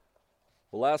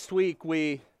Well, last week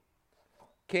we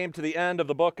came to the end of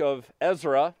the book of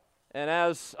Ezra, and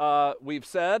as we've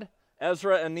said,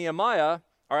 Ezra and Nehemiah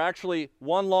are actually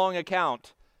one long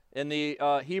account. In the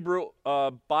Hebrew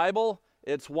Bible,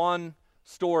 it's one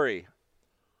story.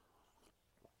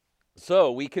 So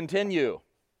we continue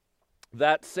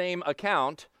that same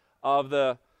account of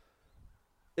the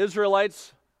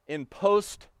Israelites in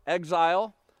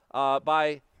post-exile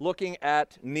by looking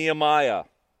at Nehemiah.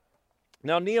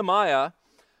 Now, Nehemiah,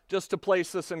 just to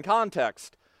place this in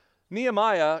context,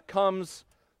 Nehemiah comes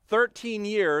 13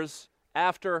 years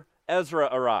after Ezra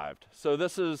arrived. So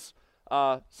this is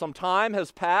some time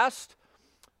has passed.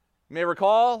 You may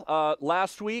recall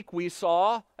last week we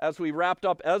saw, as we wrapped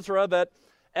up Ezra, that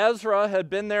Ezra had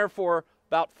been there for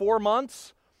about 4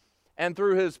 months, and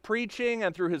through his preaching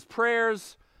and through his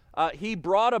prayers, he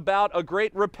brought about a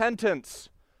great repentance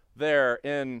there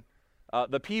in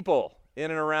the people in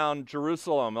and around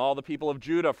Jerusalem, all the people of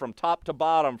Judah from top to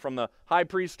bottom, from the high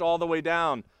priest all the way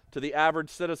down to the average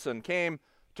citizen, came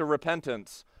to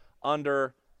repentance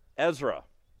under Ezra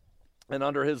and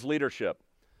under his leadership.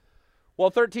 Well,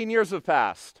 13 years have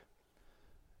passed.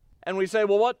 And we say,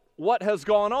 well, what has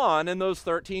gone on in those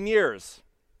 13 years?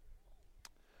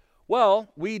 Well,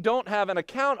 we don't have an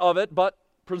account of it, but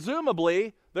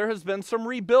presumably there has been some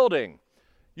rebuilding.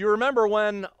 You remember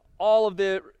when all of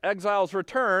the exiles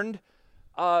returned,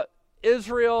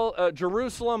 Israel,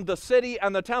 Jerusalem, the city,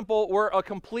 and the temple were a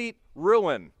complete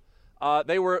ruin.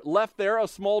 They were left there, a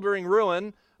smoldering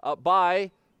ruin, by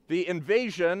the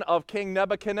invasion of King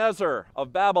Nebuchadnezzar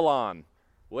of Babylon,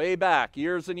 way back,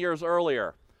 years and years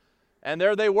earlier. And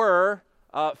there they were,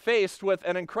 faced with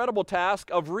an incredible task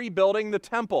of rebuilding the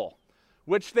temple,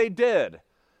 which they did.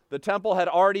 The temple had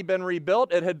already been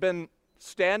rebuilt. It had been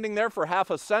standing there for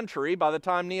half a century by the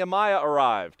time Nehemiah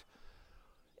arrived.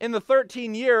 In the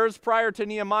 13 years prior to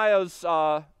Nehemiah's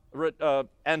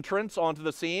entrance onto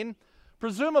the scene,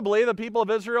 presumably the people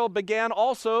of Israel began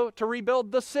also to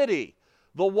rebuild the city,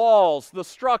 the walls, the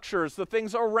structures, the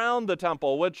things around the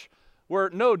temple, which were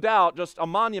no doubt just a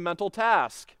monumental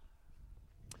task.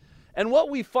 And what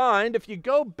we find, if you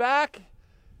go back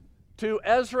to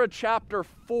Ezra chapter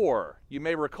 4, you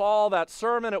may recall that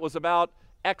sermon. It was about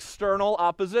external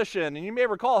opposition. And you may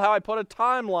recall how I put a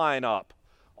timeline up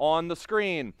on the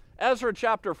screen. Ezra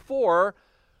chapter 4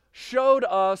 showed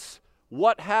us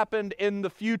what happened in the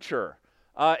future.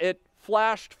 It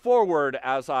flashed forward,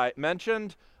 as I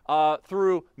mentioned,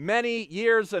 through many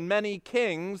years and many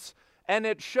kings, and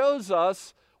it shows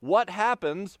us what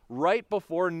happens right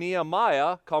before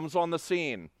Nehemiah comes on the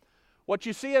scene. What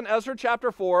you see in Ezra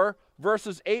chapter 4,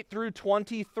 verses 8 through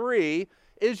 23,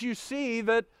 is you see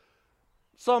that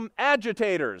some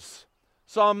agitators,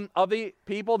 some of the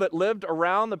people that lived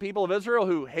around the people of Israel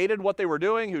who hated what they were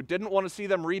doing, who didn't want to see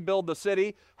them rebuild the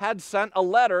city, had sent a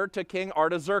letter to King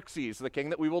Artaxerxes, the king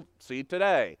that we will see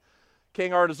today.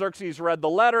 King Artaxerxes read the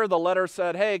letter. The letter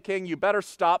said, hey, king, you better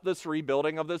stop this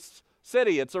rebuilding of this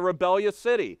city. It's a rebellious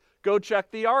city. Go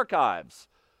check the archives.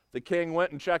 The king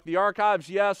went and checked the archives.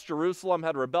 Yes, Jerusalem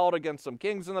had rebelled against some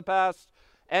kings in the past,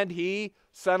 and he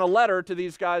sent a letter to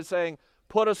these guys saying,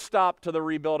 put a stop to the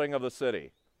rebuilding of the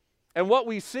city. And what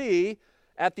we see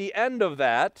at the end of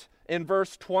that, in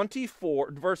verse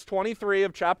 23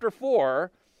 of chapter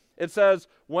 4, it says,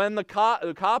 when the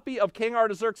copy of King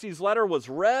Artaxerxes' letter was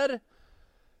read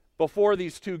before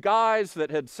these two guys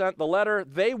that had sent the letter,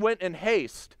 they went in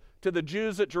haste to the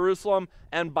Jews at Jerusalem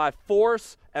and by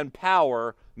force and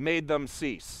power made them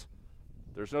cease.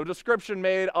 There's no description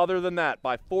made other than that.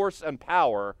 By force and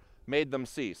power made them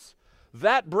cease.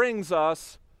 That brings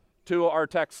us to our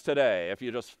text today. If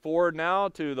you just forward now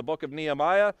to the book of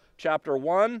Nehemiah, chapter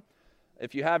 1.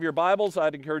 If you have your Bibles,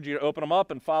 I'd encourage you to open them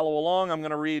up and follow along. I'm going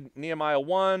to read Nehemiah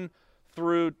 1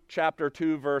 through chapter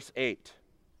 2, verse 8.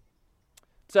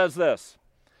 It says this,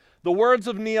 the words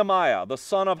of Nehemiah, the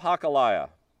son of Hakaliah.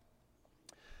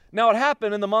 Now it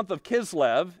happened in the month of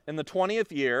Kislev, in the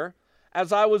 20th year,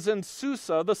 as I was in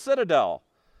Susa, the citadel,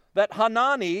 that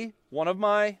Hanani, one of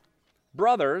my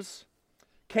brothers,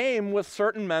 came with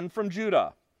certain men from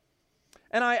Judah.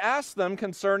 And I asked them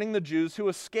concerning the Jews who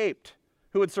escaped,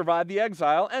 who had survived the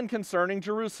exile, and concerning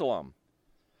Jerusalem.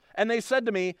 And they said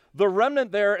to me, the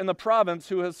remnant there in the province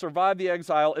who has survived the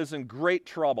exile is in great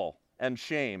trouble and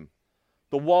shame.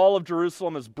 The wall of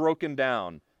Jerusalem is broken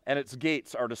down, and its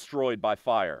gates are destroyed by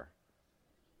fire.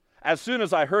 As soon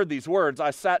as I heard these words,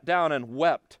 I sat down and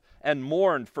wept and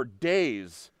mourned for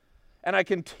days. And I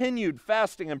continued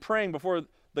fasting and praying before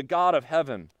the God of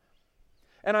heaven.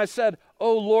 And I said,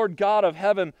 O Lord God of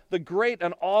heaven, the great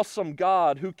and awesome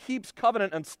God who keeps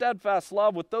covenant and steadfast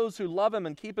love with those who love him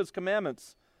and keep his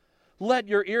commandments, let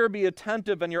your ear be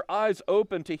attentive and your eyes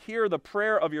open to hear the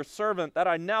prayer of your servant that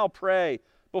I now pray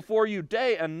before you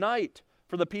day and night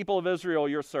for the people of Israel,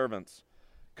 your servants,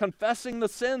 confessing the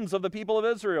sins of the people of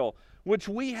Israel, which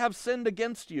we have sinned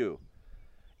against you.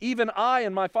 Even I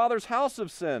and my father's house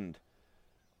have sinned.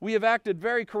 We have acted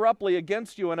very corruptly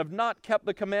against you and have not kept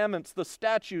the commandments, the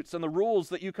statutes, and the rules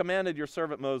that you commanded your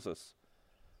servant Moses.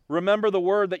 Remember the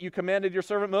word that you commanded your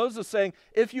servant Moses, saying,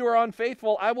 if you are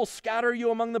unfaithful, I will scatter you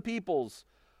among the peoples.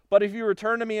 But if you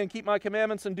return to me and keep my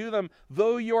commandments and do them,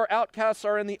 though your outcasts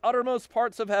are in the uttermost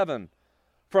parts of heaven,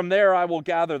 from there I will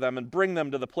gather them and bring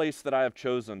them to the place that I have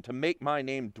chosen, to make my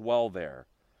name dwell there.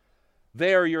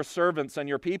 They are your servants and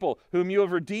your people, whom you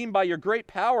have redeemed by your great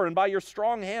power and by your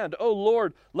strong hand. O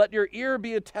Lord, let your ear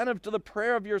be attentive to the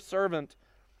prayer of your servant,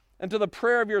 and to the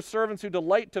prayer of your servants who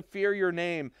delight to fear your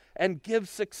name, and give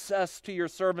success to your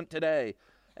servant today,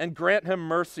 and grant him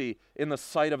mercy in the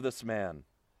sight of this man.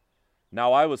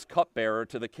 Now I was cupbearer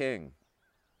to the king.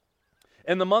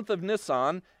 In the month of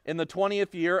Nisan, in the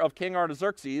 20th year of King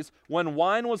Artaxerxes, when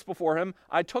wine was before him,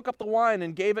 I took up the wine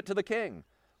and gave it to the king.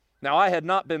 Now I had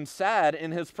not been sad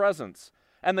in his presence.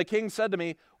 And the king said to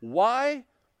me, why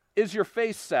is your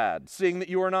face sad, seeing that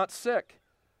you are not sick?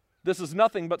 This is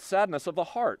nothing but sadness of the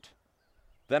heart.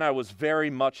 Then I was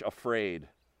very much afraid.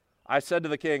 I said to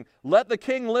the king, let the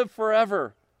king live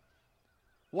forever.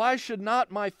 Why should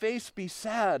not my face be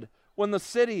sad when the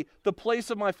city, the place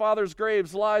of my father's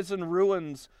graves, lies in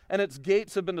ruins, and its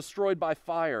gates have been destroyed by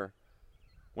fire?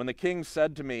 When the king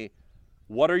said to me,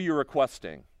 what are you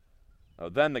requesting? Oh,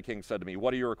 then the king said to me,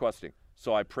 what are you requesting?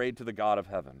 So I prayed to the God of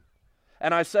heaven.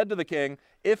 And I said to the king,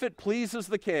 if it pleases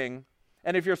the king,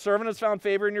 and if your servant has found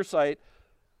favor in your sight,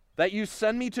 that you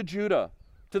send me to Judah,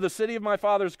 to the city of my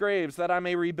father's graves, that I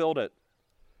may rebuild it.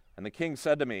 And the king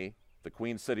said to me, the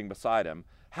queen sitting beside him,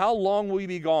 how long will you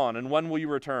be gone, and when will you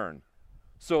return?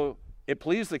 So it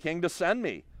pleased the king to send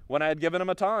me, when I had given him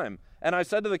a time. And I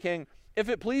said to the king, if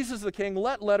it pleases the king,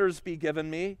 let letters be given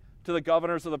me to the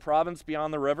governors of the province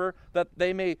beyond the river, that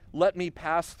they may let me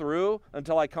pass through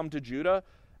until I come to Judah,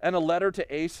 and a letter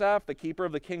to Asaph, the keeper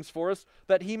of the king's forest,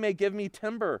 that he may give me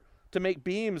timber to make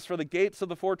beams for the gates of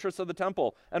the fortress of the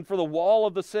temple, and for the wall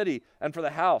of the city, and for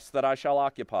the house that I shall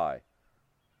occupy.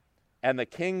 And the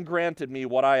king granted me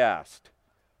what I asked,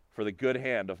 for the good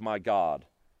hand of my God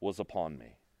was upon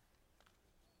me.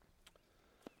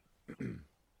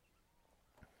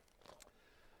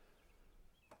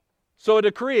 So a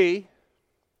decree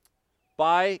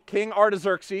by King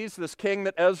Artaxerxes, this king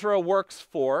that Ezra works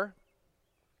for,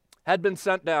 had been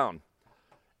sent down.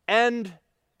 End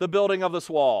the building of this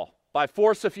wall, by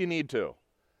force if you need to.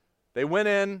 They went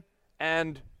in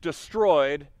and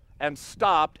destroyed and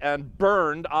stopped and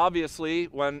burned. Obviously,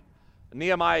 when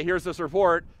Nehemiah hears this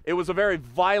report, it was a very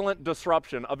violent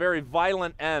disruption, a very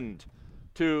violent end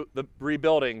to the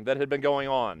rebuilding that had been going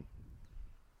on.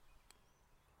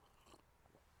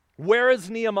 Where is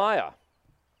Nehemiah?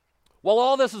 While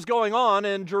all this is going on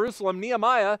in Jerusalem,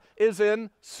 Nehemiah is in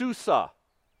Susa.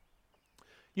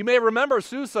 You may remember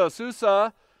Susa.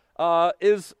 Susa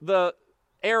is the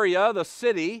area, the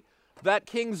city, that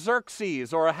King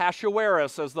Xerxes, or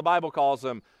Ahasuerus, as the Bible calls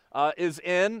him, is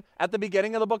in at the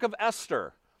beginning of the book of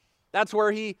Esther. That's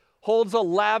where he holds a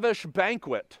lavish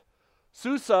banquet.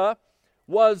 Susa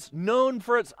was known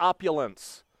for its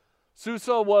opulence.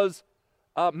 Susa was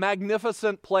a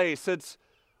magnificent place. It's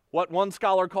what one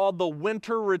scholar called the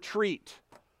winter retreat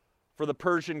for the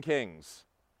Persian kings.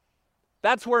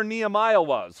 That's where Nehemiah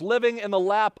was, living in the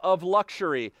lap of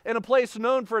luxury, in a place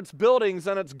known for its buildings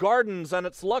and its gardens and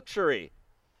its luxury.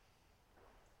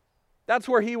 That's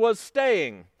where he was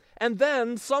staying. And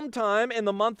then sometime in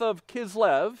the month of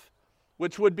Kislev,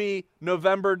 which would be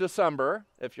November, December,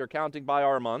 if you're counting by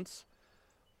our months,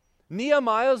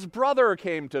 Nehemiah's brother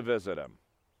came to visit him,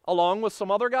 along with some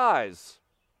other guys.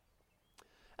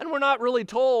 And we're not really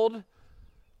told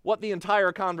what the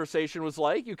entire conversation was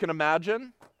like. You can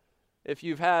imagine if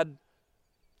you've had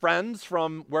friends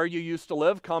from where you used to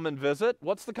live come and visit.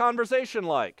 What's the conversation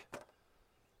like?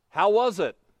 How was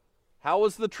it? How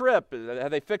was the trip? Have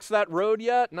they fixed that road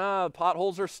yet? Nah, the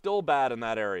potholes are still bad in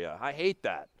that area. I hate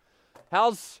that.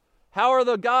 How are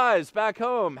the guys back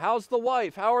home? How's the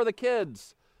wife? How are the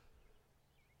kids?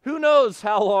 Who knows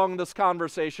how long this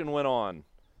conversation went on?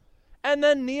 And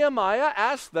then Nehemiah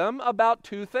asked them about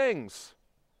two things.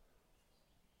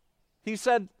 He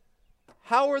said,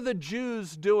 how are the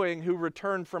Jews doing who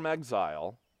returned from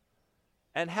exile?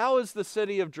 And how is the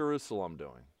city of Jerusalem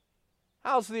doing?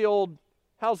 How's the old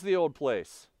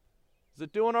place? Is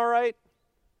it doing all right?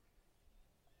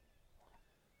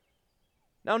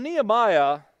 Now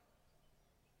Nehemiah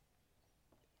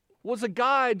was a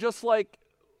guy just like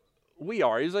we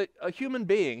are. He's a human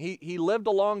being. He lived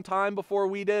a long time before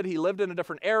we did. He lived in a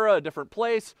different era, a different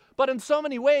place. But in so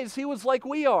many ways, he was like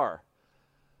we are.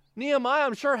 Nehemiah,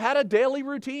 I'm sure, had a daily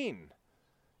routine.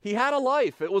 He had a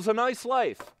life. It was a nice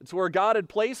life. It's where God had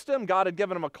placed him. God had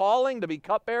given him a calling to be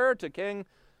cupbearer to King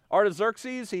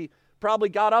Artaxerxes. He probably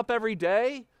got up every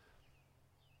day,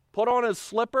 put on his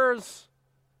slippers,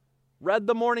 read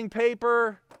the morning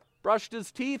paper, brushed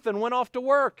his teeth, and went off to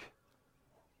work.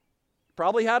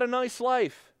 Probably had a nice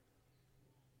life.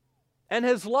 And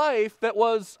his life, that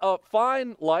was a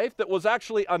fine life, that was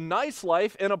actually a nice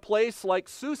life in a place like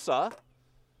Susa,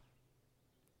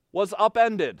 was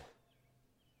upended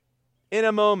in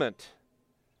a moment,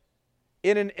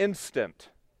 in an instant.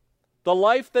 The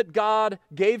life that God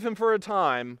gave him for a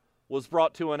time was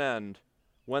brought to an end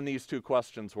when these two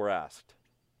questions were asked.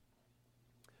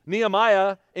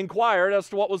 Nehemiah inquired as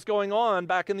to what was going on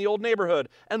back in the old neighborhood.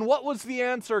 And what was the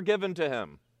answer given to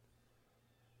him?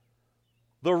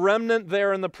 The remnant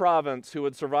there in the province who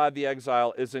had survived the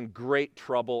exile is in great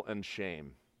trouble and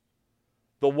shame.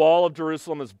 The wall of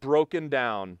Jerusalem is broken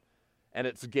down, and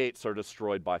its gates are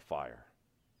destroyed by fire.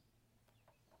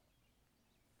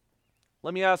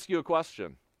 Let me ask you a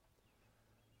question.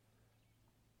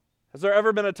 Has there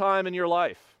ever been a time in your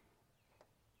life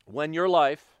when your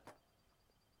life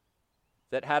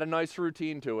that had a nice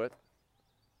routine to it,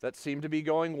 that seemed to be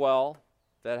going well,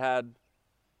 that had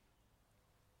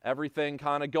everything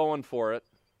kind of going for it,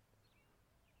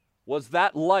 was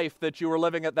that life that you were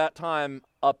living at that time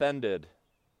upended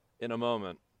in a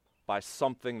moment by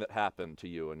something that happened to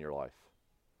you in your life?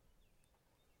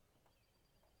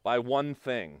 By one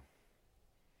thing.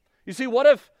 You see, what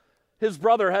if his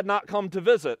brother had not come to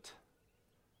visit?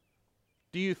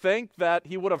 Do you think that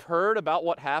he would have heard about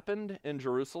what happened in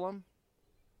Jerusalem?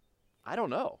 I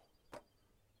don't know.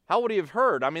 How would he have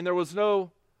heard? I mean, there was no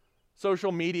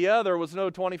social media. There was no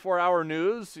 24-hour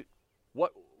news.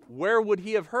 Where would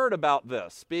he have heard about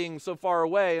this, being so far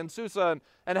away in Susa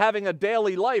and having a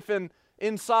daily life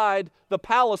inside the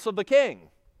palace of the king?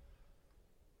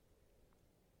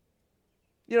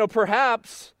 You know,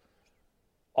 perhaps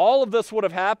all of this would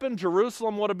have happened.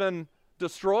 Jerusalem would have been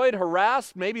destroyed,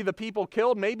 harassed, maybe the people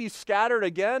killed, maybe scattered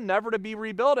again, never to be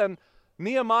rebuilt, and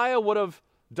Nehemiah would have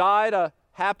died a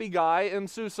happy guy in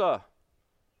Susa,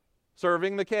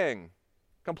 serving the king,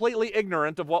 completely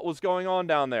ignorant of what was going on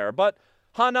down there. But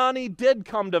Hanani did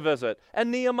come to visit, and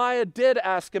Nehemiah did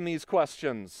ask him these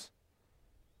questions.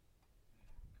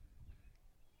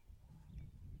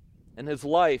 And his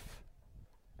life,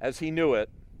 as he knew it,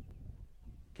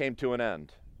 came to an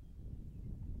end.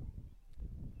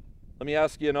 Let me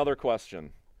ask you another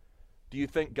question. Do you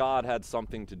think God had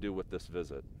something to do with this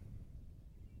visit?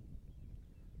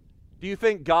 Do you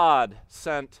think God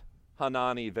sent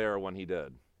Hanani there when he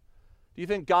did? Do you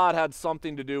think God had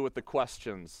something to do with the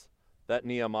questions that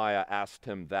Nehemiah asked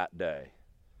him that day?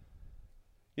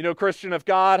 You know, Christian, if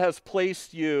God has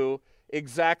placed you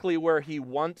exactly where he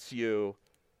wants you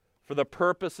for the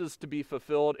purposes to be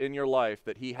fulfilled in your life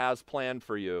that he has planned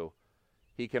for you,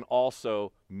 he can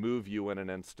also move you in an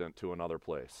instant to another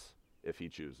place if he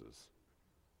chooses.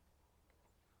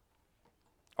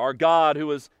 Our God,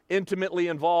 who is intimately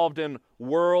involved in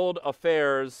world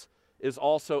affairs, is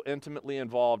also intimately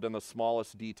involved in the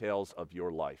smallest details of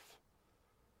your life.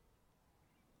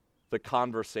 The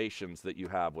conversations that you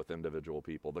have with individual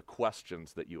people, the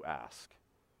questions that you ask,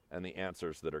 and the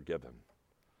answers that are given.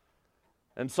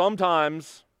 And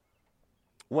sometimes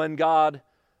when God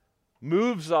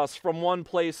moves us from one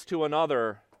place to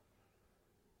another,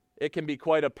 it can be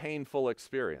quite a painful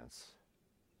experience,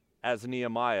 as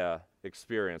Nehemiah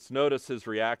experienced. Notice his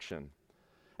reaction.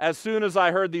 As soon as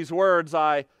I heard these words,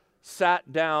 I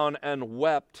sat down and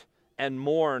wept and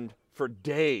mourned for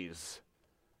days.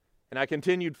 And I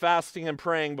continued fasting and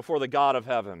praying before the God of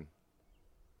heaven.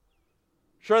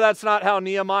 Sure, that's not how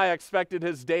Nehemiah expected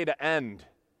his day to end.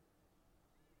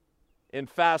 In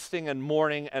fasting and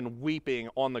mourning and weeping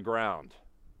on the ground.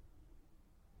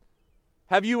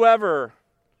 Have you ever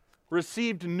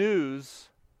received news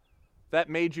that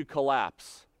made you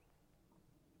collapse?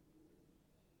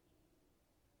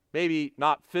 Maybe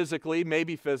not physically,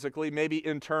 maybe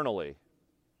internally.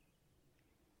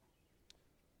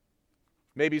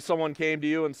 Maybe someone came to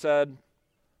you and said,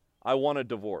 I want a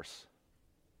divorce.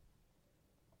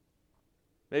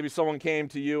 Maybe someone came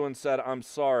to you and said, I'm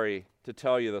sorry to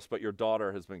tell you this, but your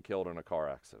daughter has been killed in a car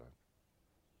accident.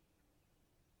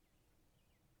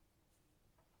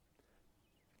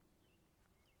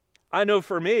 I know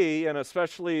for me, and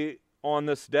especially on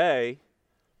this day,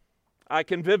 I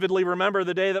can vividly remember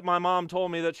the day that my mom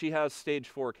told me that she has stage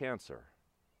 4 cancer.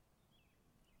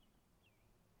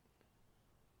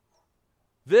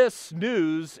 This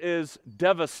news is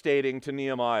devastating to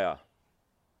Nehemiah.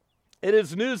 It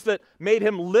is news that made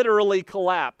him literally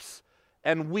collapse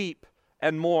and weep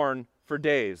and mourn for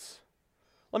days.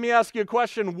 Let me ask you a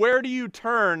question. Where do you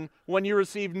turn when you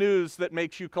receive news that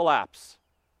makes you collapse?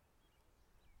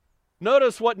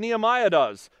 Notice what Nehemiah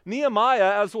does.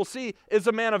 Nehemiah, as we'll see, is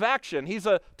a man of action. He's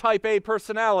a type A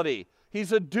personality.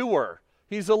 He's a doer.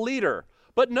 He's a leader.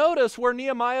 But notice where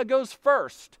Nehemiah goes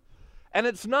first. And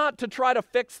it's not to try to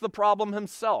fix the problem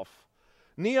himself.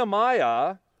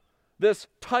 Nehemiah, this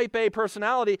type A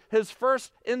personality, his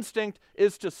first instinct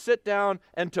is to sit down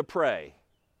and to pray,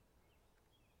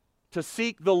 to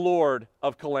seek the Lord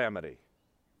of calamity.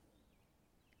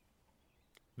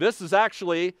 This is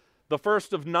actually the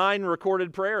first of 9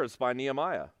 recorded prayers by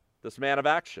Nehemiah, this man of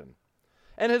action.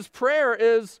 And his prayer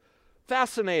is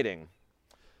fascinating.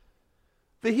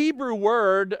 The Hebrew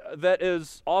word that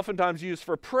is oftentimes used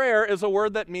for prayer is a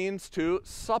word that means to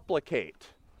supplicate,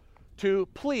 to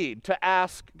plead, to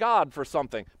ask God for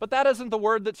something. But that isn't the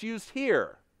word that's used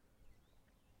here.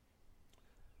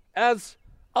 As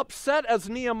upset as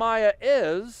Nehemiah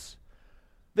is,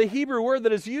 the Hebrew word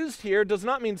that is used here does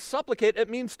not mean supplicate, it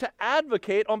means to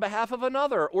advocate on behalf of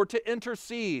another or to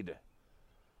intercede.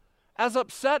 As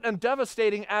upset and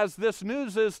devastating as this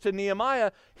news is to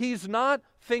Nehemiah, he's not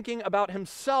thinking about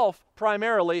himself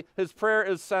primarily. His prayer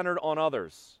is centered on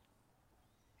others.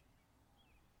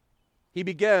 He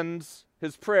begins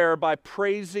his prayer by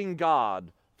praising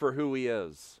God for who he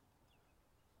is.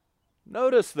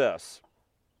 Notice this.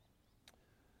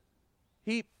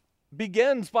 He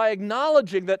begins by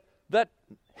acknowledging that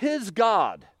his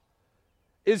God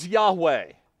is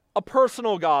Yahweh, a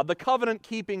personal God, the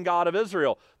covenant-keeping God of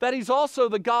Israel, that he's also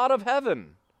the God of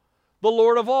heaven, the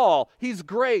Lord of all. He's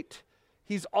great.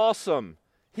 He's awesome.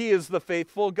 He is the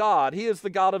faithful God. He is the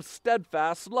God of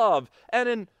steadfast love. And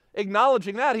in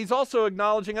acknowledging that, he's also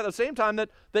acknowledging at the same time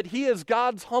that he is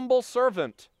God's humble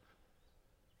servant.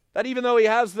 That even though he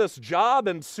has this job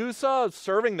in Susa,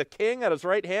 serving the king at his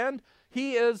right hand,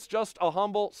 he is just a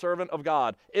humble servant of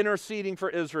God, interceding for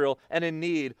Israel and in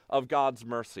need of God's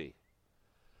mercy.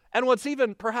 And what's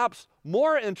even perhaps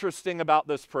more interesting about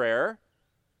this prayer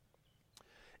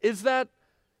is that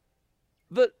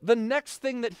the next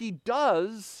thing that he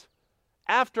does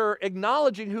after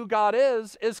acknowledging who God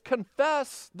is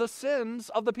confess the sins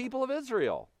of the people of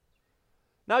Israel.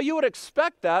 Now, you would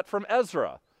expect that from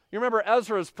Ezra. You remember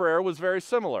Ezra's prayer was very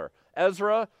similar.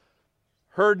 Ezra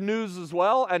heard news as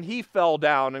well, and he fell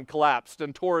down and collapsed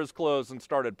and tore his clothes and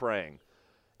started praying.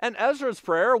 And Ezra's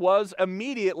prayer was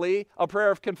immediately a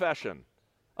prayer of confession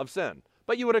of sin.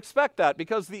 But you would expect that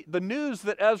because the news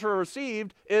that Ezra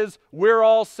received is, we're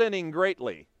all sinning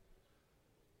greatly.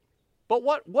 But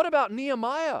what about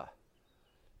Nehemiah?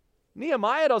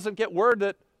 Nehemiah doesn't get word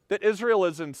that Israel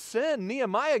is in sin.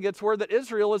 Nehemiah gets word that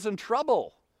Israel is in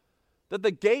trouble, that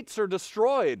the gates are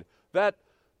destroyed, that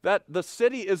the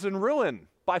city is in ruin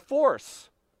by force.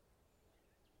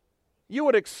 You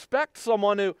would expect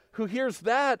someone who hears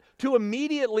that to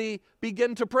immediately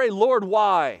begin to pray, Lord,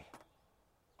 why?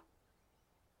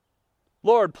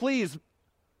 Lord, please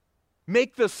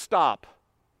make this stop.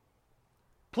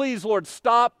 Please, Lord,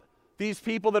 stop these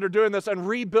people that are doing this and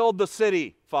rebuild the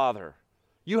city, Father.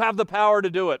 You have the power to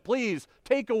do it. Please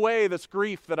take away this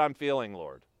grief that I'm feeling,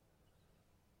 Lord.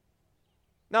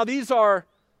 Now, these are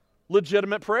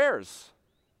legitimate prayers.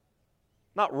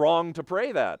 Not wrong to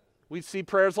pray that. We see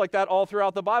prayers like that all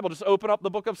throughout the Bible. Just open up the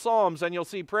book of Psalms and you'll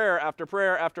see prayer after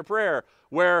prayer after prayer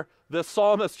where the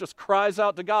psalmist just cries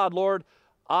out to God, Lord,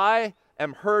 I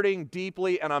am hurting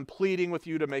deeply and I'm pleading with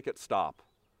you to make it stop.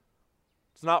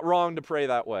 It's not wrong to pray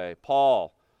that way.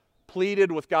 Paul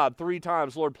pleaded with God 3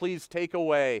 times, Lord, please take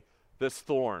away this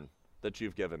thorn that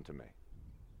you've given to me.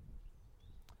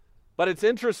 But it's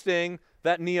interesting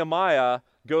that Nehemiah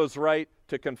goes right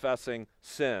to confessing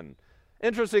sin.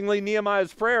 Interestingly,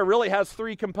 Nehemiah's prayer really has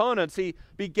 3 components. He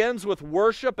begins with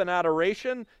worship and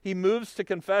adoration, he moves to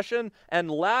confession,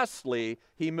 and lastly,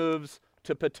 he moves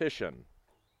to petition.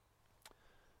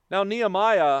 Now,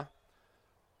 Nehemiah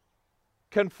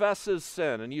confesses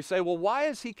sin, and you say, well, why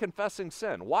is he confessing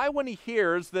sin? Why, when he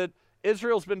hears that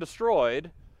Israel's been destroyed,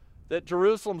 that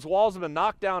Jerusalem's walls have been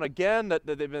knocked down again, that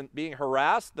they've been being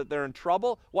harassed, that they're in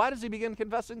trouble, why does he begin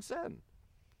confessing sin?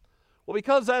 Well,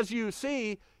 because as you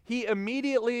see, he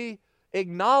immediately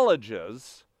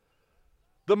acknowledges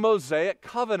the Mosaic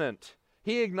covenant.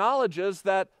 He acknowledges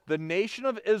that the nation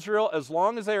of Israel, as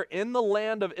long as they are in the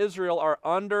land of Israel, are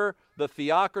under the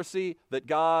theocracy that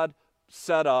God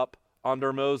set up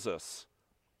under Moses.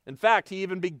 In fact, he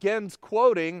even begins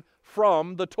quoting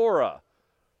from the Torah.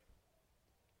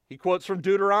 He quotes from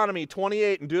Deuteronomy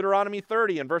 28 and Deuteronomy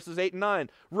 30 in verses 8 and 9.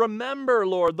 Remember,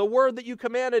 Lord, the word that you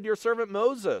commanded your servant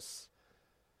Moses,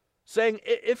 saying,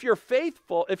 if you're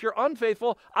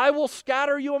unfaithful, I will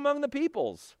scatter you among the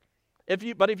peoples.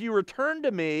 But if you return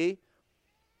to me,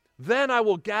 then I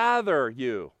will gather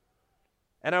you,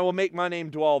 and I will make my name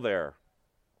dwell there.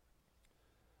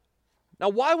 Now,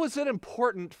 why was it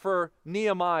important for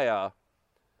Nehemiah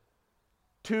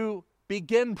to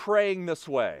begin praying this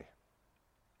way?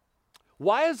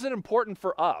 Why is it important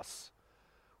for us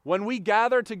when we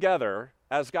gather together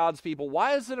as God's people?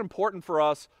 Why is it important for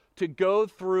us to go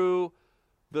through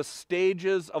the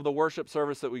stages of the worship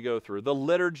service that we go through, the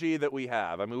liturgy that we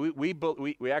have? I mean,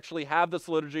 we actually have this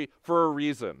liturgy for a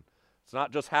reason. It's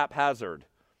not just haphazard.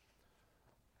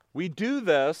 We do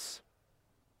this,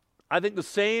 I think, the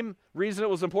same reason it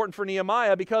was important for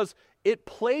Nehemiah, because it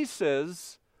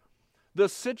places the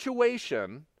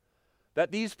situation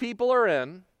that these people are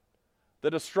in, the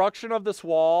destruction of this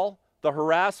wall, the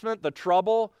harassment, the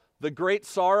trouble, the great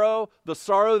sorrow, the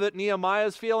sorrow that Nehemiah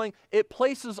is feeling, it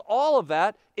places all of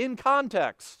that in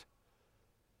context,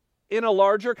 in a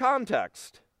larger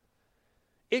context.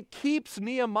 It keeps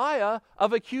Nehemiah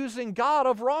of accusing God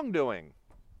of wrongdoing.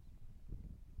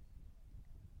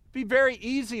 It'd be very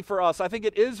easy for us, I think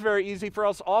it is very easy for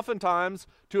us oftentimes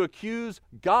to accuse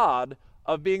God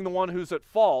of being the one who's at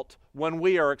fault when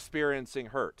we are experiencing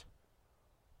hurt.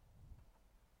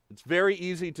 It's very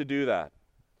easy to do that.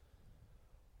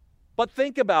 But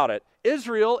think about it.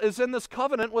 Israel is in this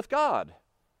covenant with God.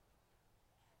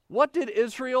 What did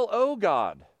Israel owe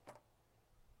God?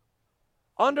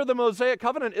 Under the Mosaic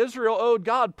covenant, Israel owed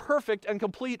God perfect and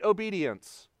complete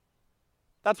obedience.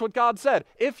 That's what God said.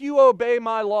 If you obey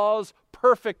my laws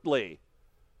perfectly,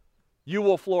 you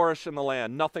will flourish in the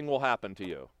land. Nothing will happen to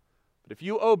you. But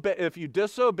if you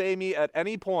disobey me at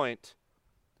any point,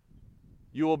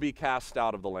 you will be cast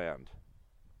out of the land.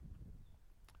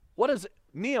 What does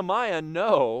Nehemiah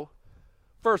know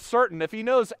for certain? If he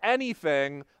knows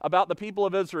anything about the people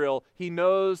of Israel, he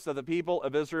knows that the people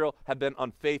of Israel have been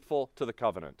unfaithful to the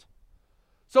covenant.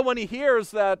 So when he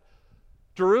hears that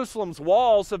Jerusalem's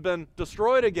walls have been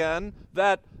destroyed again,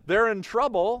 that they're in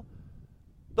trouble,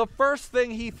 the first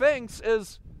thing he thinks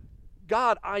is,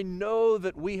 God, I know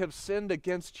that we have sinned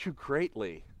against you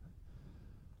greatly.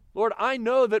 Lord, I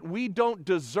know that we don't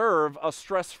deserve a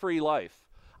stress-free life.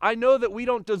 I know that we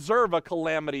don't deserve a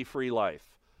calamity-free life.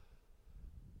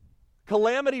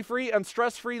 Calamity-free and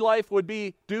stress-free life would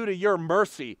be due to your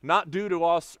mercy, not due to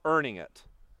us earning it.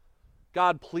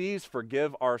 God, please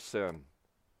forgive our sin.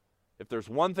 If there's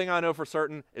one thing I know for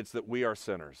certain, it's that we are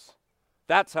sinners.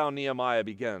 That's how Nehemiah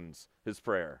begins his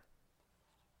prayer.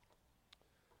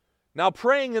 Now,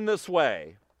 praying in this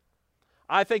way,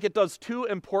 I think it does two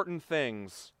important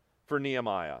things for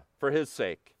Nehemiah, for his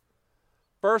sake.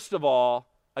 First of all,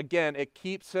 again, it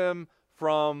keeps him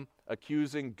from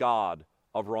accusing God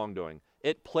of wrongdoing.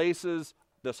 It places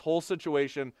this whole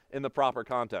situation in the proper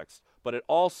context, but it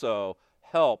also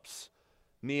helps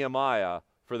Nehemiah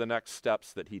for the next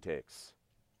steps that he takes.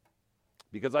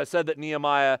 Because I said that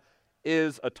Nehemiah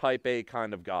is a type A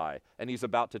kind of guy, and he's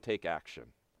about to take action.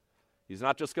 He's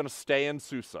not just going to stay in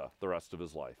Susa the rest of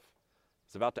his life.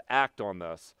 He's about to act on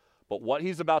this. But what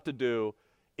he's about to do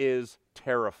is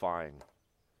terrifying.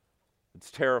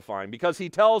 It's terrifying because he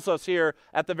tells us here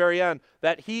at the very end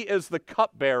that he is the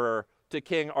cupbearer to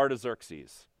King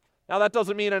Artaxerxes. Now, that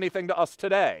doesn't mean anything to us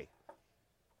today.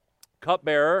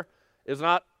 Cupbearer is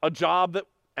not a job that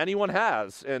anyone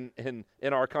has in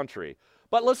our country.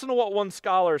 But listen to what one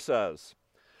scholar says.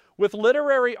 With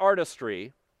literary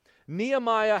artistry,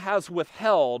 Nehemiah has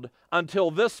withheld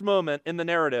until this moment in the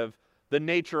narrative the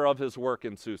nature of his work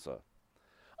in Susa.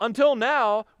 Until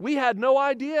now, we had no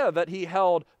idea that he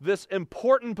held this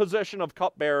important position of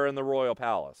cupbearer in the royal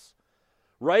palace.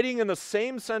 Writing in the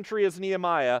same century as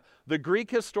Nehemiah, the Greek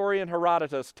historian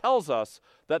Herodotus tells us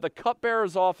that the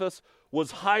cupbearer's office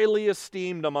was highly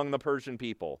esteemed among the Persian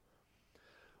people.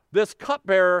 This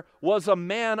cupbearer was a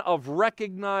man of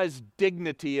recognized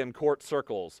dignity in court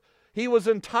circles. He was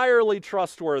entirely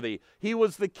trustworthy. He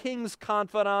was the king's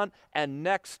confidant and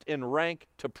next in rank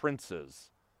to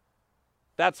princes.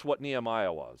 That's what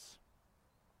Nehemiah was.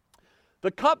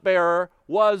 The cupbearer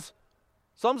was,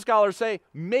 some scholars say,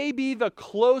 maybe the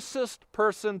closest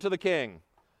person to the king,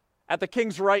 at the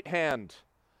king's right hand.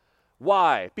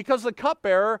 Why? Because the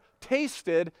cupbearer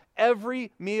tasted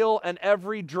every meal and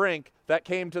every drink that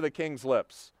came to the king's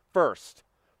lips first.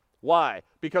 Why?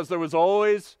 Because there was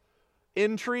always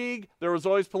intrigue, there was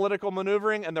always political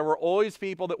maneuvering, and there were always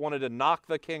people that wanted to knock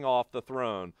the king off the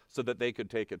throne so that they could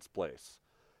take its place.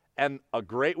 And a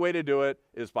great way to do it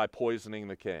is by poisoning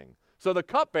the king. So the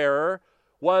cupbearer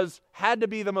had to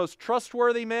be the most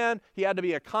trustworthy man. He had to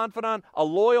be a confidant, a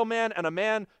loyal man, and a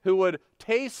man who would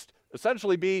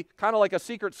essentially be kind of like a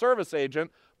Secret Service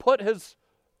agent, put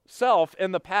himself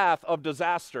in the path of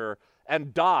disaster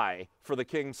and die for the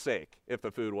king's sake if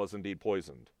the food was indeed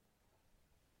poisoned.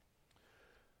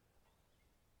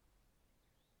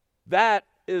 That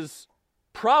is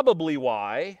probably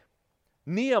why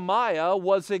Nehemiah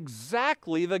was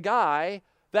exactly the guy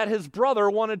that his brother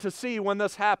wanted to see when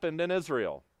this happened in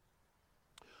Israel.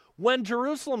 When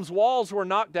Jerusalem's walls were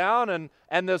knocked down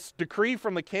and this decree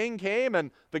from the king came,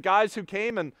 and the guys who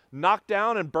came and knocked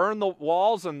down and burned the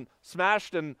walls and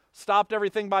smashed and stopped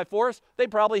everything by force, they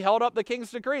probably held up the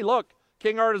king's decree. Look,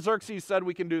 King Artaxerxes said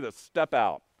we can do this. Step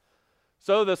out.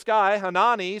 So this guy,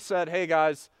 Hanani, said, hey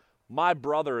guys, my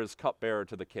brother is cupbearer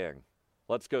to the king.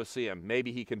 Let's go see him.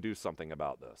 Maybe he can do something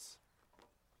about this.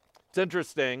 It's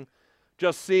interesting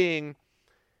just seeing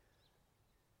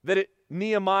that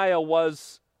Nehemiah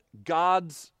was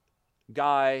God's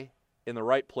guy in the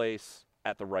right place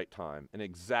at the right time. In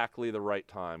exactly the right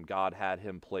time, God had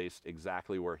him placed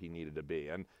exactly where he needed to be.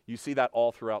 And you see that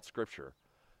all throughout Scripture.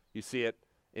 You see it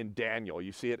in Daniel.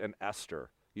 You see it in Esther.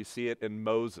 You see it in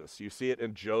Moses. You see it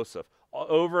in Joseph.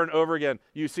 Over and over again,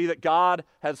 you see that God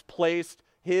has placed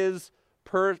his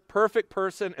perfect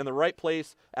person in the right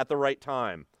place at the right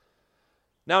time.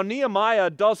 Now, Nehemiah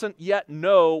doesn't yet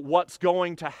know what's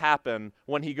going to happen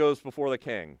when he goes before the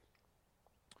king.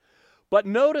 But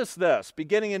notice this,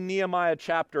 beginning in Nehemiah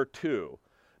chapter 2.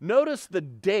 Notice the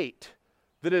date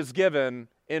that is given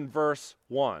in verse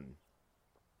 1.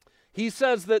 He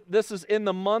says that this is in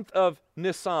the month of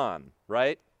Nisan,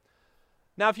 right?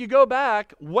 Now, if you go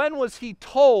back, when was he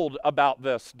told about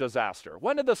this disaster?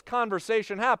 When did this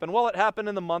conversation happen? Well, it happened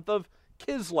in the month of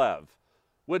Kislev,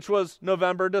 which was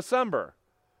November, December.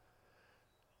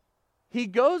 He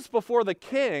goes before the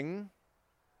king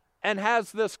and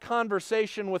has this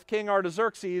conversation with King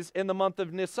Artaxerxes in the month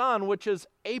of Nisan, which is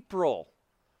April,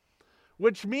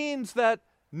 which means that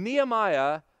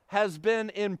Nehemiah has been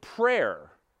in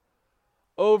prayer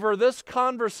over this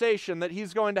conversation that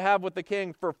he's going to have with the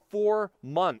king for 4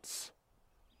 months.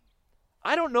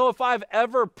 I don't know if I've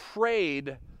ever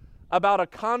prayed about a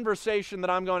conversation that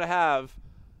I'm going to have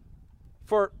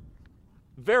for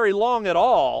very long at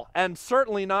all, and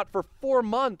certainly not for 4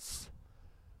 months.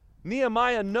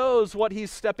 Nehemiah knows what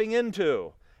he's stepping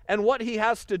into, and what he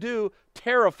has to do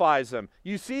terrifies him.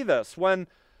 You see this when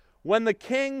the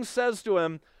king says to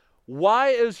him, "Why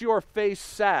is your face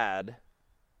sad?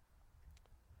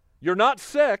 You're not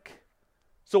sick,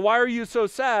 so why are you so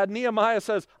sad?" Nehemiah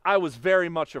says, "I was very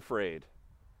much afraid."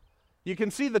 You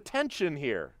can see the tension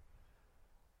here,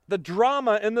 the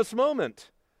drama in this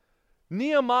moment.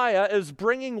 Nehemiah is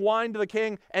bringing wine to the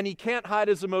king, and he can't hide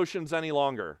his emotions any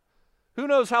longer. Who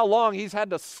knows how long he's had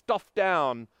to stuff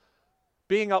down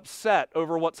being upset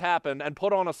over what's happened and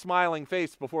put on a smiling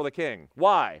face before the king.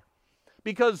 Why?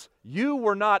 Because you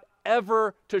were not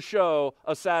ever to show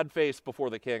a sad face before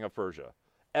the king of Persia.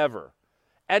 Ever.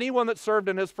 Anyone that served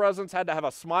in his presence had to have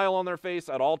a smile on their face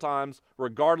at all times,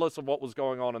 regardless of what was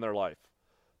going on in their life.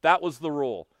 That was the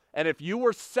rule. And if you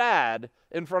were sad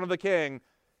in front of the king,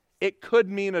 it could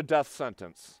mean a death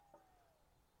sentence.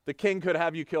 The king could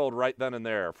have you killed right then and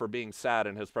there for being sad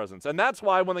in his presence. And that's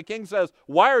why when the king says,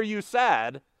 "Why are you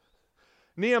sad?"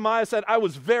 Nehemiah said, "I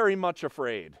was very much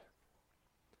afraid."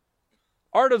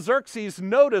 Artaxerxes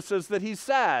notices that he's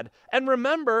sad. And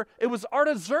remember, it was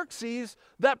Artaxerxes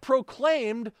that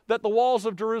proclaimed that the walls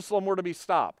of Jerusalem were to be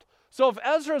stopped. So if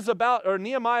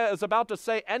Nehemiah is about to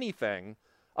say anything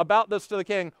about this to the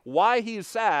king, why he's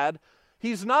sad,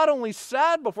 he's not only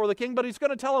sad before the king, but he's going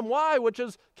to tell him why, which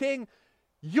is, "King,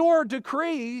 your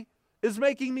decree is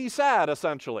making me sad,"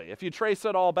 essentially, if you trace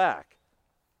it all back.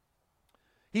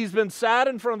 He's been sad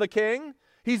in front of the king.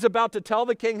 He's about to tell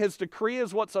the king his decree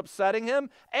is what's upsetting him,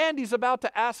 and he's about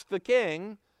to ask the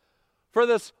king for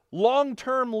this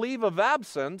long-term leave of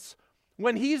absence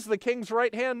when he's the king's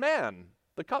right-hand man,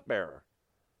 the cupbearer.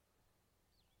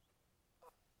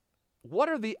 What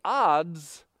are the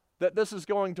odds that this is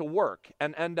going to work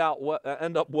and end up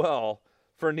well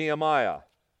for Nehemiah?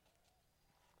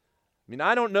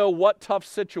 I don't know what tough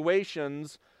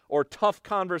situations or tough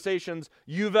conversations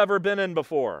you've ever been in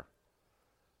before.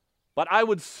 But I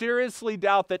would seriously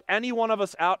doubt that any one of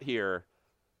us out here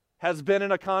has been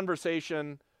in a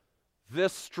conversation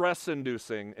this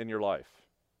stress-inducing in your life.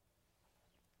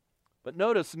 But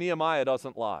notice Nehemiah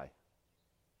doesn't lie.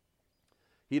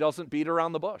 He doesn't beat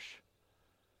around the bush.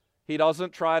 He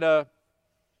doesn't try to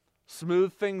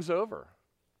smooth things over.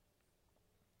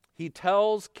 He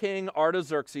tells King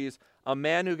Artaxerxes, a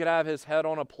man who could have his head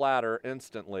on a platter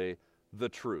instantly, the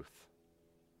truth.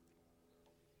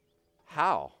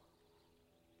 How?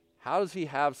 How does he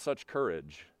have such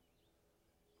courage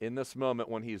in this moment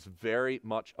when he's very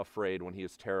much afraid, when he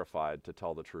is terrified to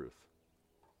tell the truth?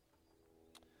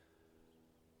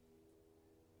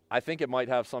 I think it might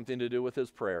have something to do with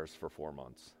his prayers for 4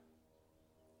 months.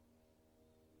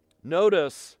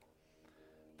 Notice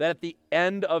that at the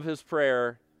end of his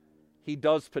prayer, he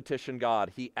does petition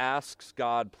God. He asks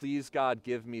God, please, God,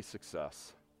 give me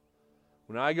success.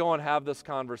 When I go and have this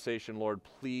conversation, Lord,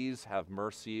 please have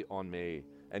mercy on me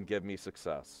and give me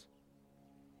success.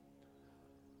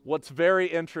 What's very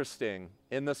interesting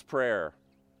in this prayer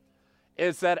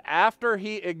is that after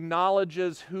he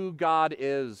acknowledges who God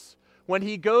is, when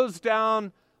he goes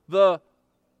down the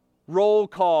roll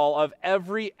call of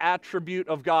every attribute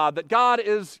of God, that God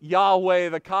is Yahweh,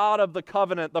 the God of the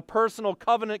covenant, the personal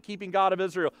covenant-keeping God of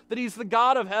Israel, that he's the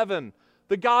God of heaven,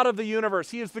 the God of the universe.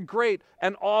 He is the great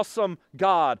and awesome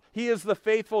God. He is the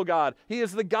faithful God. He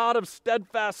is the God of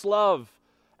steadfast love.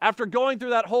 After going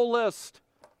through that whole list,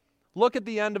 look at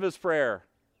the end of his prayer.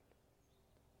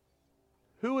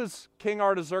 Who is King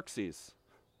Artaxerxes?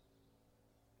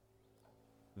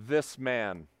 This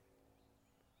man.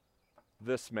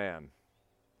 This man.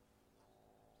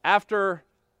 After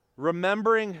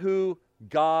remembering who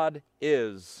God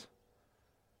is,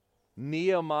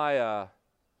 Nehemiah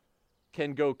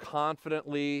can go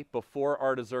confidently before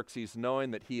Artaxerxes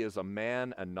knowing that he is a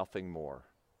man and nothing more.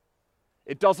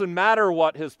 It doesn't matter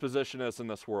what his position is in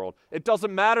this world. It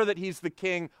doesn't matter that he's the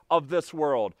king of this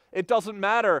world. It doesn't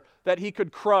matter that he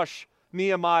could crush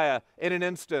Nehemiah in an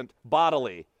instant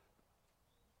bodily.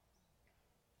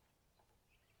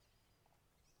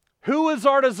 Who is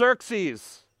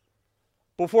Artaxerxes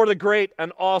before the great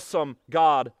and awesome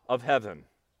God of heaven?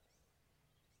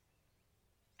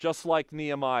 Just like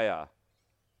Nehemiah,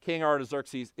 King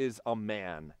Artaxerxes is a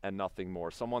man and nothing more.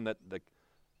 Someone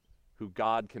who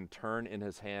God can turn in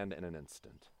his hand in an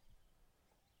instant.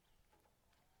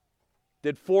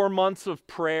 Did 4 months of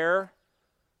prayer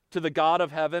to the God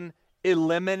of heaven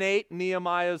eliminate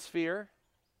Nehemiah's fear?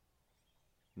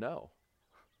 No.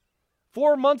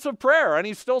 4 months of prayer, and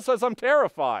he still says, I'm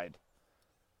terrified.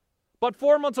 But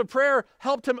 4 months of prayer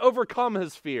helped him overcome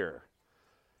his fear.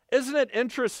 Isn't it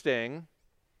interesting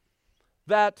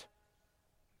that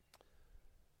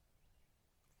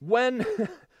when,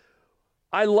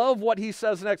 I love what he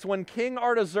says next, when King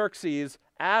Artaxerxes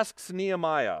asks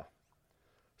Nehemiah,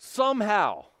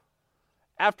 somehow,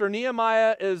 after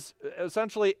Nehemiah is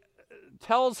essentially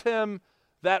tells him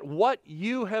that what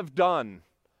you have done,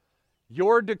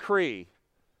 your decree,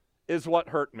 is what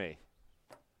hurt me.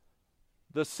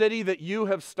 The city that you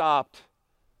have stopped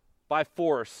by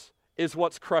force is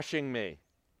what's crushing me.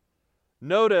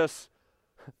 Notice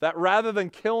that rather than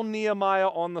kill Nehemiah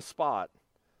on the spot,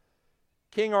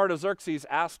 King Artaxerxes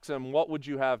asks him, what would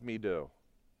you have me do?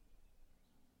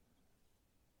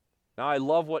 Now I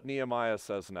love what Nehemiah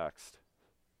says next.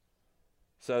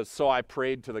 He says, so I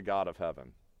prayed to the God of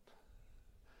heaven.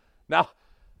 Now,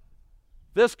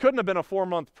 this couldn't have been a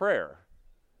 4-month prayer.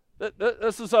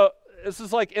 This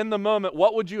is like in the moment,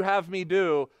 what would you have me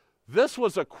do? This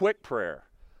was a quick prayer.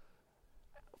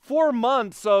 4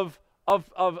 months of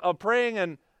praying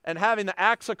and having the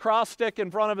axe acrostic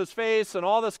in front of his face and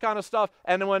all this kind of stuff.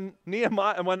 And when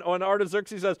when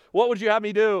Artaxerxes says, what would you have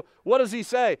me do? What does he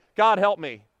say? God, help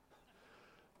me.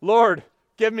 Lord,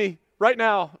 give me right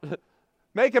now.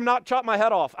 Make him not chop my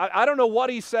head off. I don't know what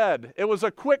he said. It was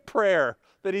a quick prayer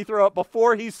that he threw up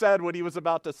before he said what he was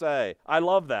about to say. I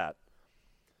love that.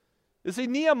 You see,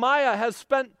 Nehemiah has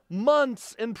spent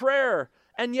months in prayer,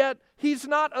 and yet he's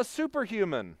not a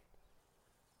superhuman.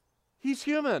 He's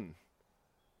human.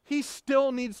 He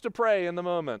still needs to pray in the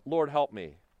moment, Lord, help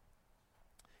me.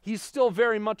 He's still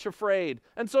very much afraid,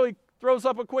 and so he throws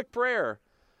up a quick prayer.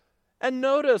 And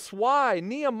notice why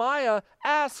Nehemiah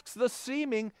asks the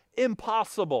seeming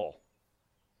impossible.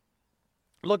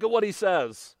 Look at what he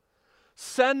says.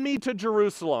 Send me to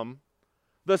Jerusalem,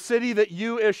 the city that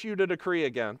you issued a decree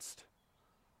against.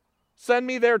 Send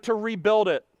me there to rebuild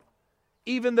it,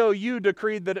 even though you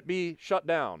decreed that it be shut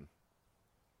down.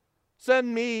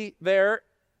 Send me there,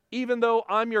 even though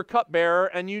I'm your cupbearer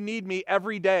and you need me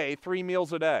every day, 3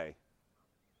 meals a day.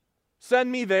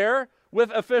 Send me there with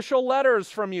official letters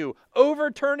from you,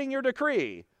 overturning your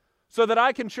decree, so that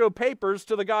I can show papers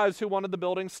to the guys who wanted the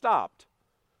building stopped.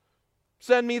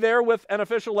 Send me there with an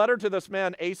official letter to this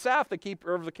man Asaph, the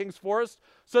keeper of the king's forest,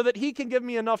 so that he can give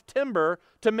me enough timber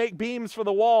to make beams for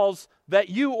the walls that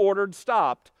you ordered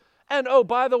stopped. And oh,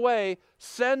 by the way,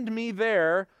 send me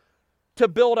there to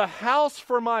build a house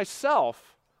for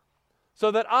myself so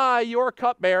that I, your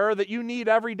cupbearer that you need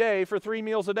every day for 3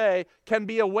 meals a day, can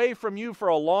be away from you for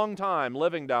a long time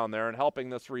living down there and helping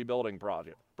this rebuilding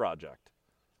project.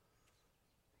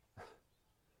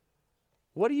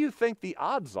 What do you think the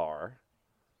odds are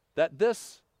that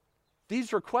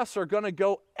these requests are going to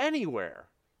go anywhere?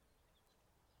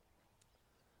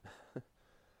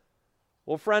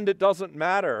 Well, friend, it doesn't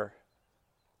matter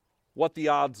what the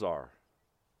odds are.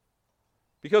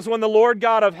 Because when the Lord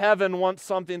God of heaven wants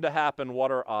something to happen,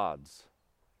 what are odds?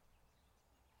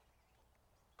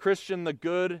 Christian, the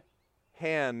good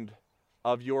hand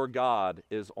of your God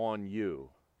is on you,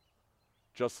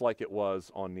 just like it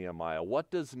was on Nehemiah.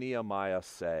 What does Nehemiah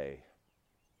say?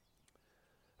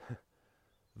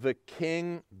 The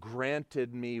king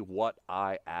granted me what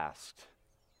I asked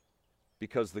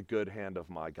because the good hand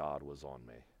of my God was on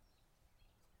me.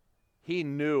 He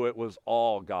knew it was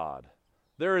all God.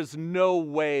 There is no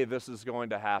way this is going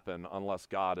to happen unless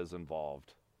God is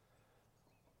involved.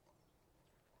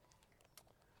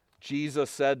 Jesus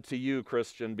said to you,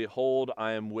 Christian, behold,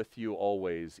 I am with you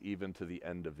always, even to the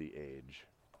end of the age.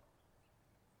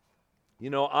 You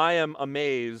know, I am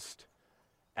amazed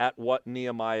at what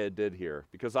Nehemiah did here,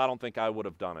 because I don't think I would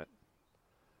have done it.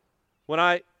 When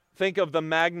I think of the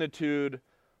magnitude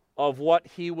of what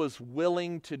he was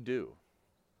willing to do,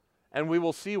 and we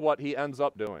will see what he ends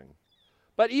up doing.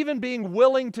 But even being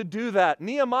willing to do that,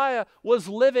 Nehemiah was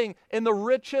living in the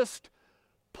richest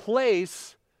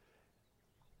place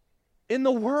in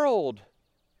the world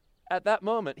at that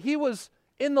moment. He was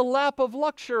in the lap of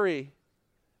luxury.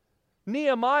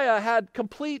 Nehemiah had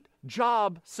complete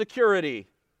job security.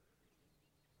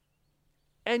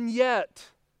 And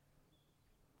yet,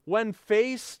 when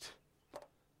faced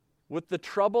with the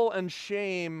trouble and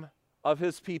shame of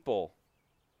his people,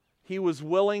 he was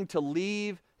willing to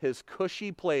leave his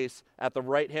cushy place at the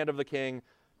right hand of the king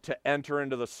to enter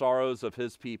into the sorrows of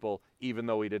his people, even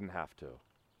though he didn't have to.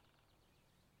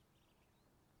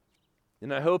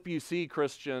 And I hope you see,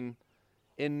 Christian,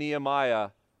 in Nehemiah,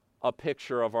 a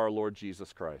picture of our Lord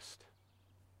Jesus Christ.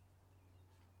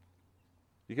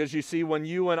 Because you see, when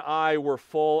you and I were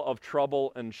full of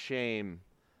trouble and shame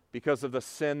because of the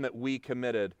sin that we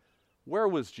committed, where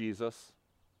was Jesus?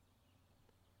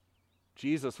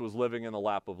 Jesus was living in the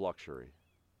lap of luxury.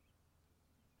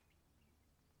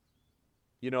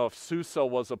 You know, if Susa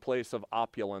was a place of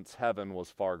opulence, heaven was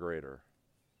far greater.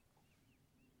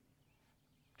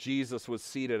 Jesus was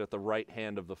seated at the right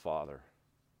hand of the Father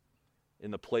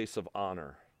in the place of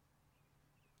honor,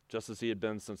 just as he had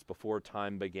been since before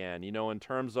time began. You know, in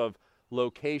terms of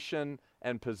location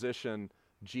and position,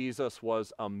 Jesus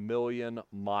was 1,000,000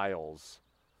 miles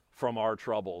from our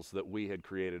troubles that we had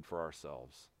created for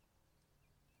ourselves.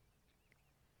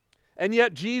 And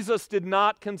yet Jesus did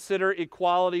not consider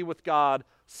equality with God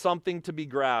something to be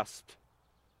grasped,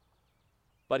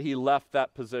 but he left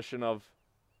that position of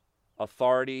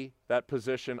authority, that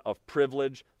position of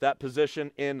privilege, that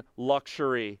position in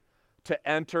luxury to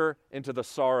enter into the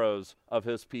sorrows of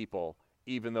his people,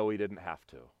 even though he didn't have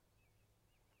to.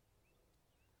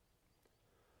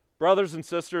 Brothers and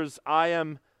sisters, I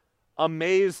am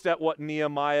amazed at what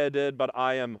Nehemiah did, but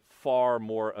I am far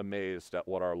more amazed at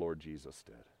what our Lord Jesus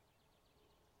did.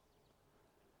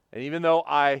 And even though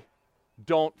I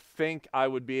don't think I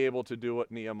would be able to do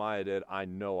what Nehemiah did, I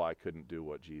know I couldn't do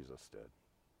what Jesus did.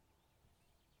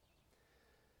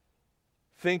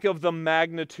 Think of the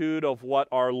magnitude of what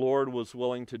our Lord was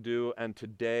willing to do, and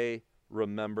today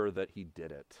remember that he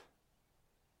did it.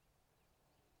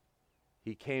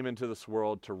 He came into this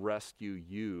world to rescue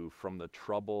you from the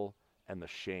trouble and the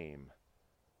shame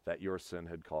that your sin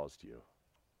had caused you.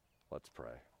 Let's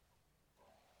pray.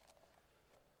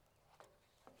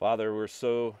 Father, we're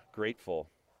so grateful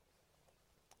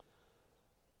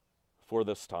for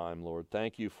this time, Lord.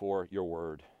 Thank you for your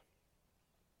word.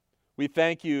 We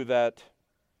thank you that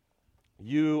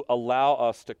you allow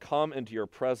us to come into your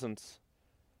presence,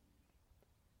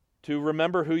 to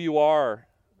remember who you are,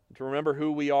 to remember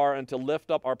who we are, and to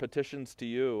lift up our petitions to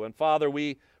you. And Father,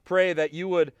 we pray that you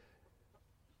would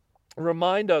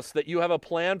remind us that you have a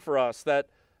plan for us, that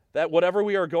whatever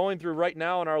we are going through right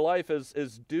now in our life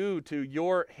is due to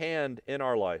your hand in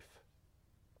our life.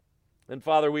 And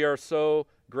Father, we are so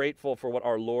grateful for what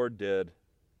our Lord did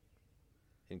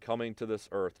in coming to this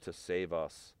earth to save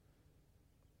us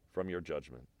from your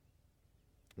judgment.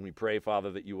 And we pray, Father,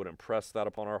 that you would impress that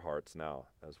upon our hearts now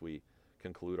as we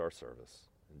conclude our service.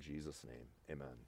 In Jesus' name, amen.